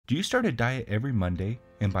Do you start a diet every Monday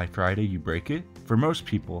and by Friday you break it? For most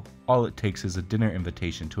people, all it takes is a dinner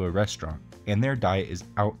invitation to a restaurant and their diet is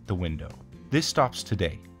out the window. This stops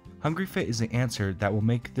today. HungryFit is the answer that will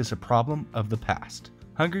make this a problem of the past.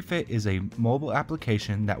 HungryFit is a mobile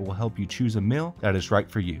application that will help you choose a meal that is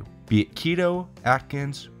right for you, be it keto,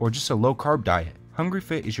 Atkins, or just a low-carb diet.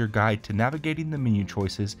 HungryFit is your guide to navigating the menu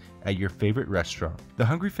choices at your favorite restaurant. The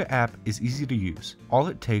HungryFit app is easy to use. All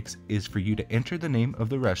it takes is for you to enter the name of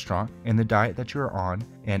the restaurant and the diet that you are on,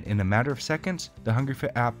 and in a matter of seconds, the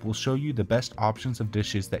HungryFit app will show you the best options of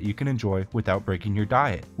dishes that you can enjoy without breaking your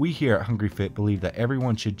diet. We here at HungryFit believe that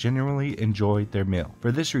everyone should genuinely enjoy their meal.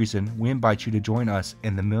 For this reason, we invite you to join us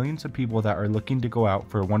and the millions of people that are looking to go out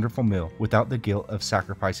for a wonderful meal without the guilt of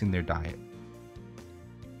sacrificing their diet.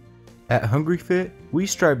 At HungryFit, we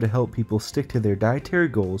strive to help people stick to their dietary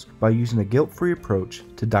goals by using a guilt-free approach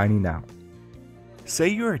to dining out. Say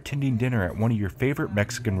you're attending dinner at one of your favorite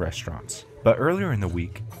Mexican restaurants, but earlier in the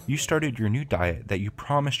week, you started your new diet that you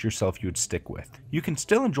promised yourself you would stick with. You can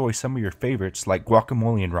still enjoy some of your favorites like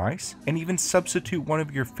guacamole and rice, and even substitute one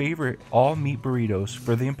of your favorite all-meat burritos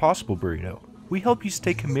for the Impossible Burrito. We help you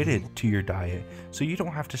stay committed to your diet so you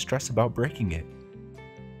don't have to stress about breaking it.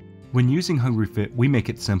 When using HungryFit, we make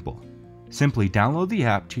it simple. Simply download the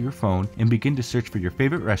app to your phone and begin to search for your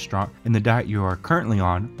favorite restaurant and the diet you are currently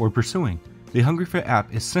on or pursuing. The HungryFit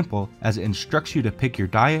app is simple as it instructs you to pick your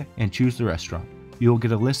diet and choose the restaurant. You will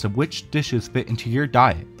get a list of which dishes fit into your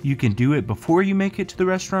diet. You can do it before you make it to the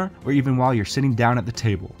restaurant or even while you're sitting down at the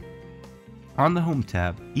table. On the Home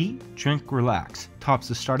tab, Eat, Drink, Relax tops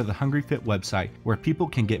the start of the HungryFit website where people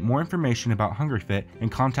can get more information about HungryFit and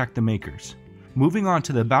contact the makers. Moving on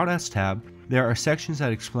to the About Us tab, there are sections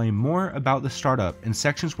that explain more about the startup and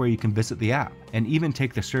sections where you can visit the app and even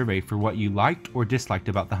take the survey for what you liked or disliked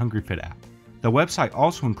about the HungryFit app. The website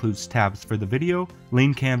also includes tabs for the video,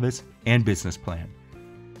 lean canvas, and business plan.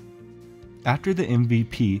 After the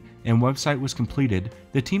MVP and website was completed,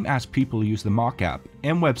 the team asked people to use the mock app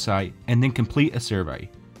and website and then complete a survey.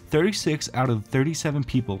 36 out of 37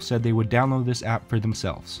 people said they would download this app for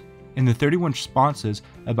themselves. In the 31 responses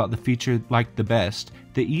about the feature liked the best,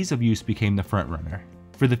 the ease of use became the front runner.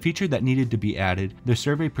 For the feature that needed to be added, the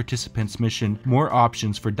survey participants mentioned more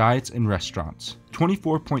options for diets and restaurants.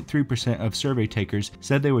 24.3% of survey takers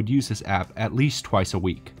said they would use this app at least twice a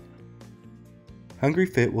week.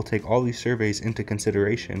 HungryFit will take all these surveys into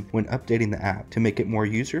consideration when updating the app to make it more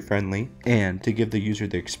user-friendly and to give the user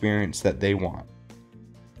the experience that they want.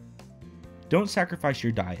 Don't sacrifice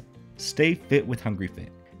your diet. Stay fit with HungryFit.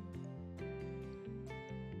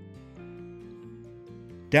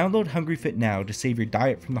 Download HungryFit now to save your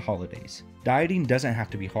diet from the holidays. Dieting doesn't have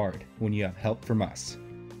to be hard when you have help from us.